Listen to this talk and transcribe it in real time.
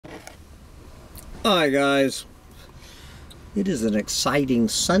Hi guys, it is an exciting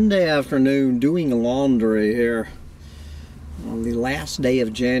Sunday afternoon doing laundry here on the last day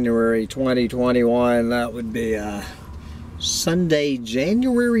of January 2021. That would be Sunday,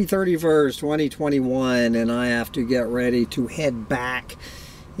 January 31st, 2021, and I have to get ready to head back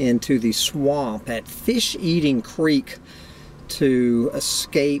into the swamp at Fish Eating Creek to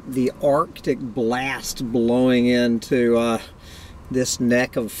escape the Arctic blast blowing into this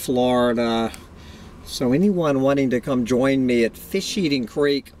neck of Florida. So anyone wanting to come join me at Fish Eating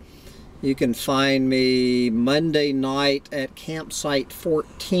Creek, you can find me Monday night at campsite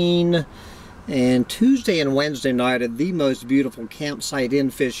 14 and Tuesday and Wednesday night at the most beautiful campsite in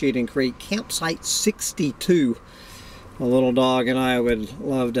Fish Eating Creek, campsite 62. A little dog and I would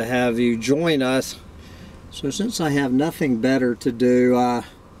love to have you join us. So since I have nothing better to do,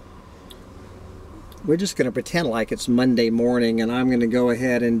 we're just going to pretend like it's Monday morning, and I'm going to go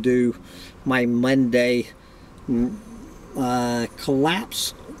ahead and do my Monday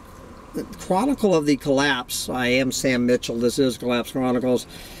collapse, Chronicle of the Collapse. I am Sam Mitchell. This is Collapse Chronicles,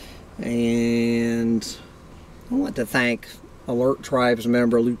 and I want to thank Alert Tribes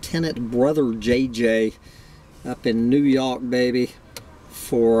member Lieutenant Brother JJ up in New York, baby,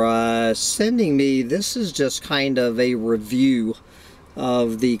 for sending me. This is just kind of a review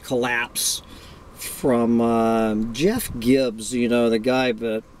of the collapse from Jeff Gibbs, you know, the guy,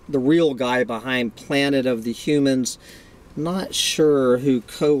 but the real guy behind Planet of the Humans. Not sure who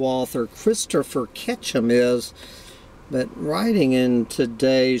co-author Christopher Ketchum is, but writing in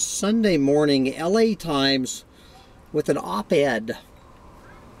today's Sunday morning LA Times with an op-ed.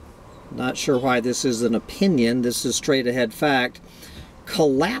 Not sure why this is an opinion. This is straight ahead fact.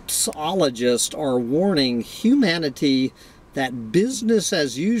 Collapseologists are warning humanity that business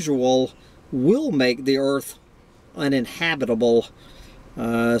as usual will make the earth uninhabitable.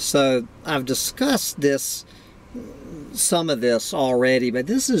 So I've discussed some of this already, but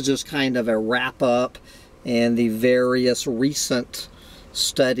this is just kind of a wrap up and the various recent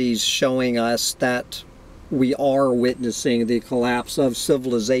studies showing us that we are witnessing the collapse of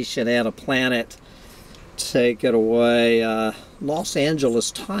civilization and a planet. Take it away. Los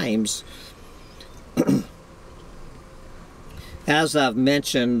Angeles Times. As I've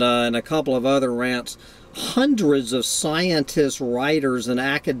mentioned in a couple of other rants, hundreds of scientists, writers, and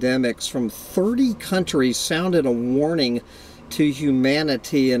academics from 30 countries sounded a warning to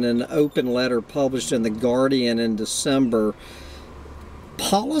humanity in an open letter published in The Guardian in December.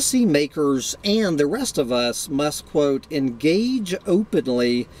 Policymakers and the rest of us must, quote, engage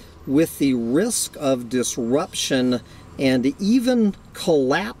openly with the risk of disruption and even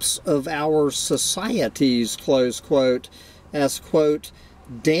collapse of our societies, close quote, as, quote,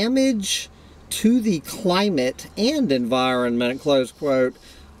 damage to the climate and environment, close quote,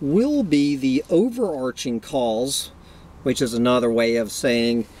 will be the overarching cause, which is another way of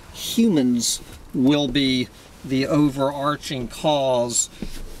saying humans will be the overarching cause,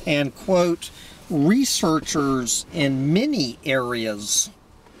 and, quote, researchers in many areas,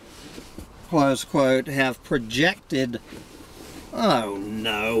 close quote, have projected, oh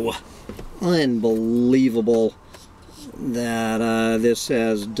no, unbelievable that this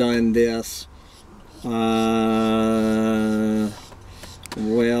has done this. Well,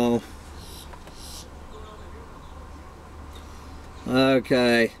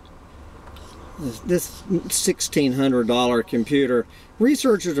 okay, this $1,600 computer.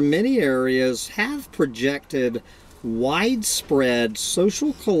 Researchers in many areas have projected widespread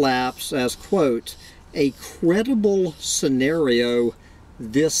social collapse as, quote, a credible scenario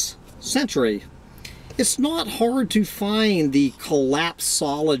this century. It's not hard to find the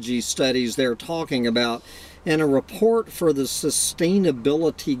collapsology studies they're talking about. In a report for the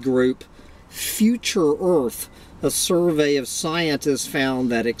sustainability group Future Earth, a survey of scientists found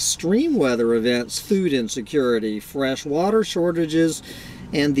that extreme weather events, food insecurity, fresh water shortages,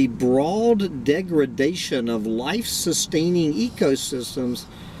 and the broad degradation of life-sustaining ecosystems,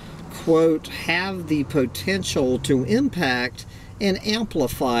 quote, have the potential to impact and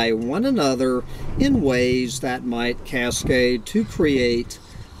amplify one another in ways that might cascade to create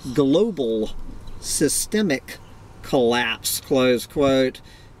global systemic collapse, close quote.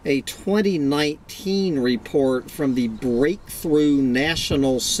 A 2019 report from the Breakthrough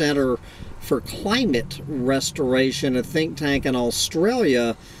National Center for Climate Restoration, a think tank in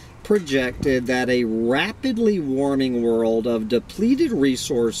Australia, projected that a rapidly warming world of depleted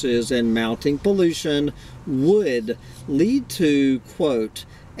resources and mounting pollution would lead to, quote,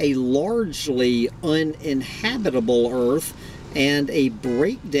 a largely uninhabitable Earth and a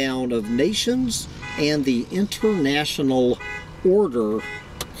breakdown of nations and the international order,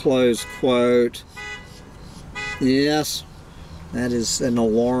 close quote. Yes, that is an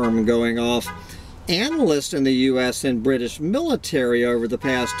alarm going off. Analysts in the U.S. and British military over the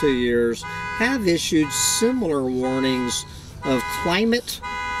past 2 years have issued similar warnings of climate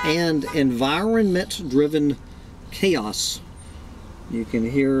and environment-driven chaos. You can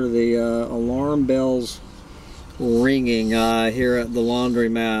hear the alarm bells ringing here at the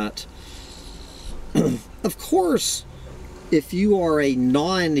laundromat. Of course, if you are a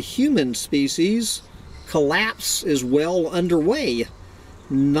non-human species, collapse is well underway.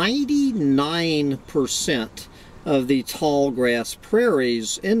 99% of the tall grass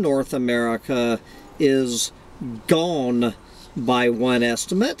prairies in North America is gone by one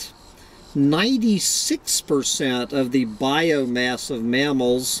estimate. 96% of the biomass of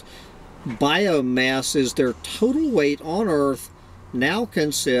mammals, biomass is their total weight on Earth, now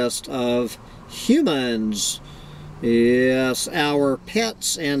consist of humans. Yes, our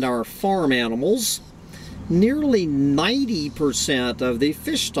pets and our farm animals. Nearly 90% of the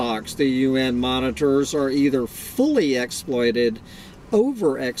fish stocks the UN monitors are either fully exploited,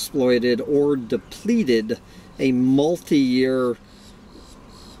 overexploited, or depleted. And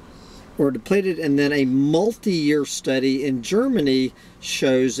then a multi-year study in Germany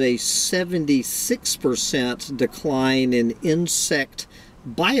shows a 76% decline in insect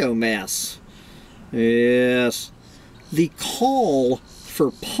biomass. Yes, the call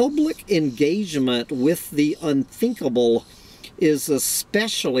for public engagement with the unthinkable is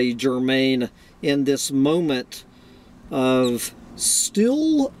especially germane in this moment of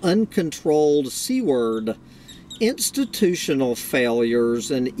still uncontrolled C-word, institutional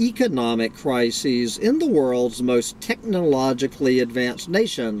failures, and economic crises in the world's most technologically advanced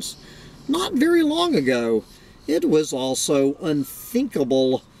nations. Not very long ago, it was also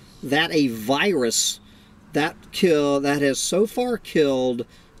unthinkable that a virus that has so far killed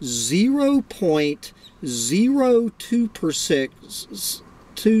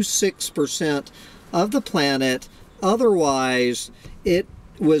 0.0226% of the planet. Otherwise, it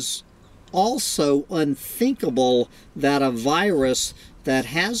was also unthinkable that a virus that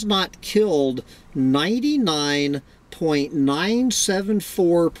has not killed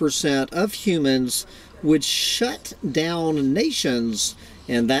 99.974% of humans would shut down nations,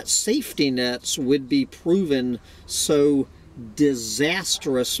 and that safety nets would be proven so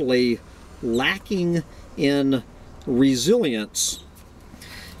disastrously lacking in resilience.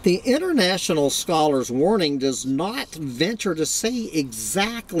 The international scholars' warning does not venture to say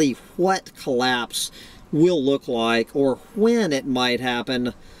exactly what collapse will look like or when it might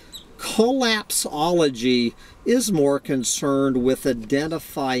happen. Collapseology is more concerned with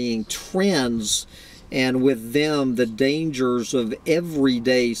identifying trends and with them the dangers of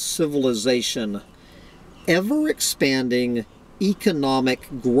everyday civilization. Ever-expanding economic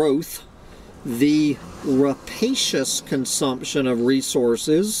growth, the rapacious consumption of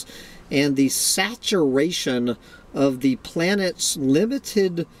resources, and the saturation of the planet's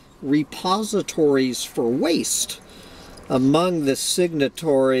limited repositories for waste. Among the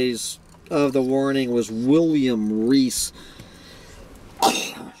signatories of the warning was William Rees.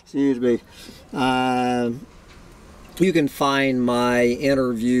 Excuse me. You can find my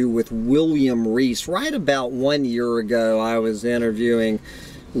interview with William Rees. Right about 1 year ago, I was interviewing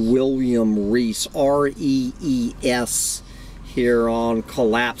William Rees, R-E-E-S, here on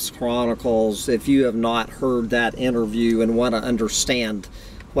Collapse Chronicles. If you have not heard that interview and want to understand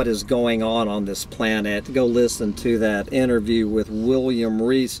what is going on this planet, go listen to that interview with William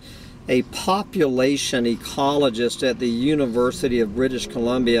Rees, a population ecologist at the University of British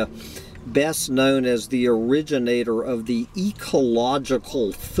Columbia, best known as the originator of the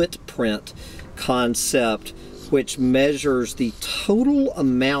ecological footprint concept, which measures the total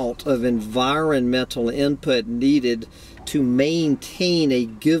amount of environmental input needed to maintain a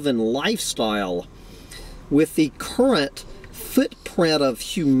given lifestyle. With the current footprint of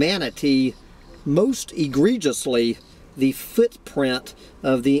humanity, most egregiously, the footprint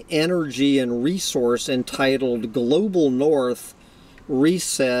of the energy and resource entitled Global North, Rees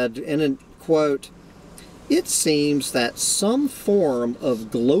said, in a quote, "It seems that some form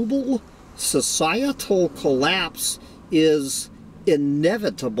of global societal collapse is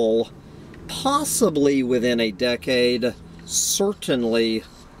inevitable, possibly within a decade, certainly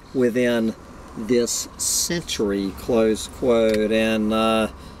within this century," close quote. And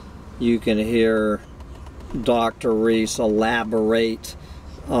you can hear Dr. Rees elaborate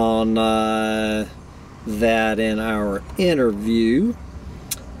on that in our interview.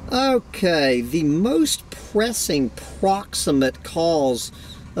 Okay, the most pressing proximate cause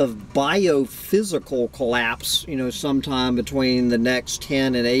of biophysical collapse, you know, sometime between the next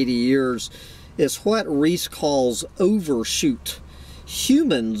 10 and 80 years, is what Rees calls overshoot.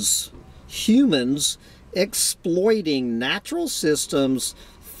 Humans exploiting natural systems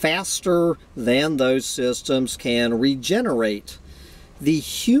faster than those systems can regenerate. The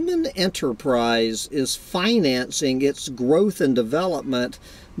human enterprise is financing its growth and development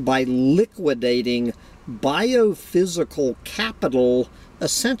by liquidating biophysical capital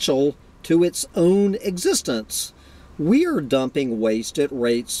essential to its own existence. We are dumping waste at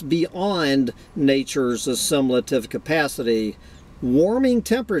rates beyond nature's assimilative capacity. Warming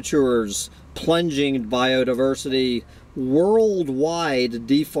temperatures, plunging biodiversity, worldwide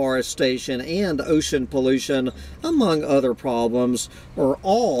deforestation, and ocean pollution, among other problems, are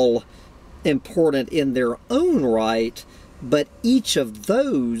all important in their own right, but each of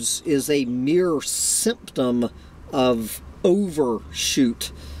those is a mere symptom of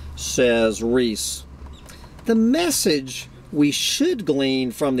overshoot, says Rees. The message we should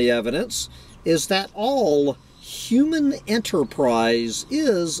glean from the evidence is that all human enterprise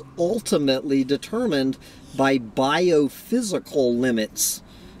is ultimately determined by biophysical limits.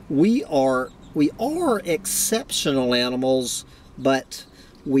 We are exceptional animals, but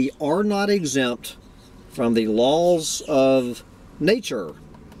we are not exempt from the laws of nature.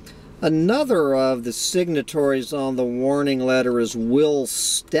 Another of the signatories on the warning letter is Will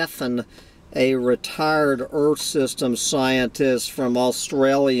Steffen, a retired Earth System scientist from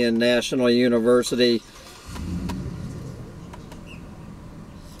Australian National University.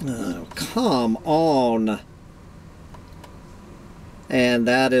 Oh, come on. And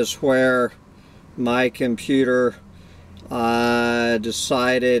that is where my computer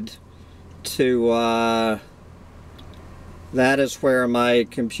decided to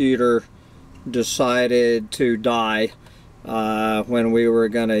die when we were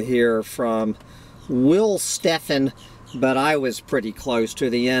going to hear from Will Steffen, but I was pretty close to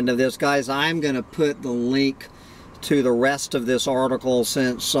the end of this. Guys, I'm going to put the link to the rest of this article,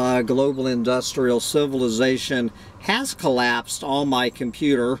 since global industrial civilization has collapsed on my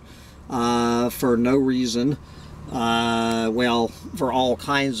computer for no reason. Well, for all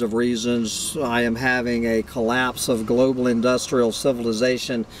kinds of reasons. I am having a collapse of global industrial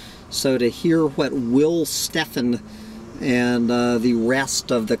civilization. So to hear what Will Steffen and the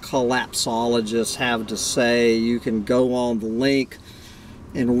rest of the collapseologists have to say, you can go on the link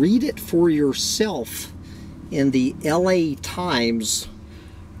and read it for yourself in the LA Times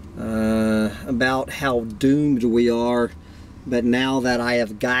about how doomed we are. But now that I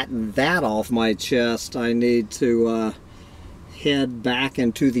have gotten that off my chest, I need to head back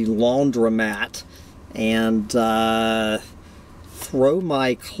into the laundromat and throw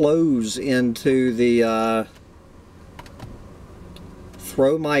my clothes into the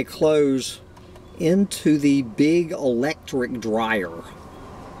big electric dryer.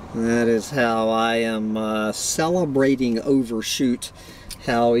 That is how I am celebrating overshoot,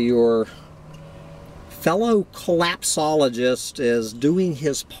 how your fellow collapseologist is doing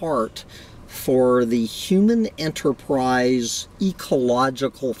his part for the human enterprise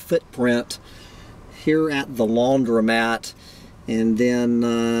ecological footprint here at the laundromat. And then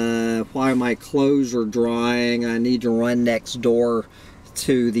while my clothes are drying, I need to run next door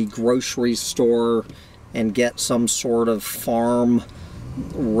to the grocery store and get some sort of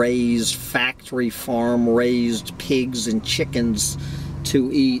factory farm raised pigs and chickens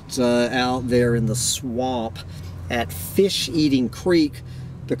to eat out there in the swamp at Fish Eating Creek,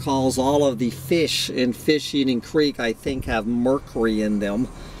 because all of the fish in Fish Eating Creek, I think, have mercury in them.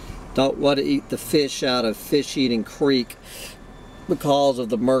 Don't want to eat the fish out of Fish Eating Creek because of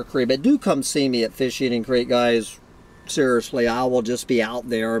the mercury. But do come see me at Fish Eating Creek, guys. Seriously, I will just be out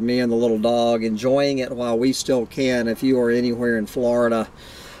there, me and the little dog, enjoying it while we still can. If you are anywhere in Florida,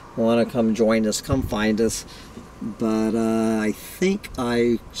 want to come join us, come find us. But I think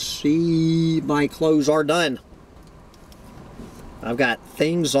I see my clothes are done. I've got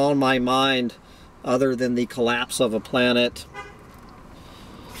things on my mind other than the collapse of a planet.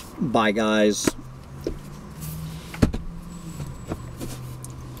 Bye, guys.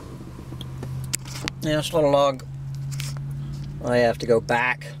 Yes, little dog. I have to go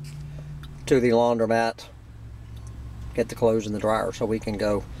back to the laundromat, get the clothes in the dryer so we can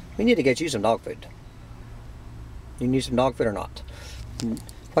go. We need to get you some dog food. You need some dog food or not?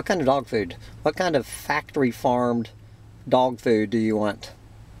 What kind of dog food? What kind of factory farmed dog food do you want?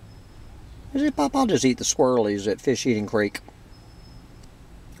 Is it, Pop? I'll just eat the squirrelies at Fish Eating Creek.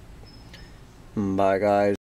 Bye, guys.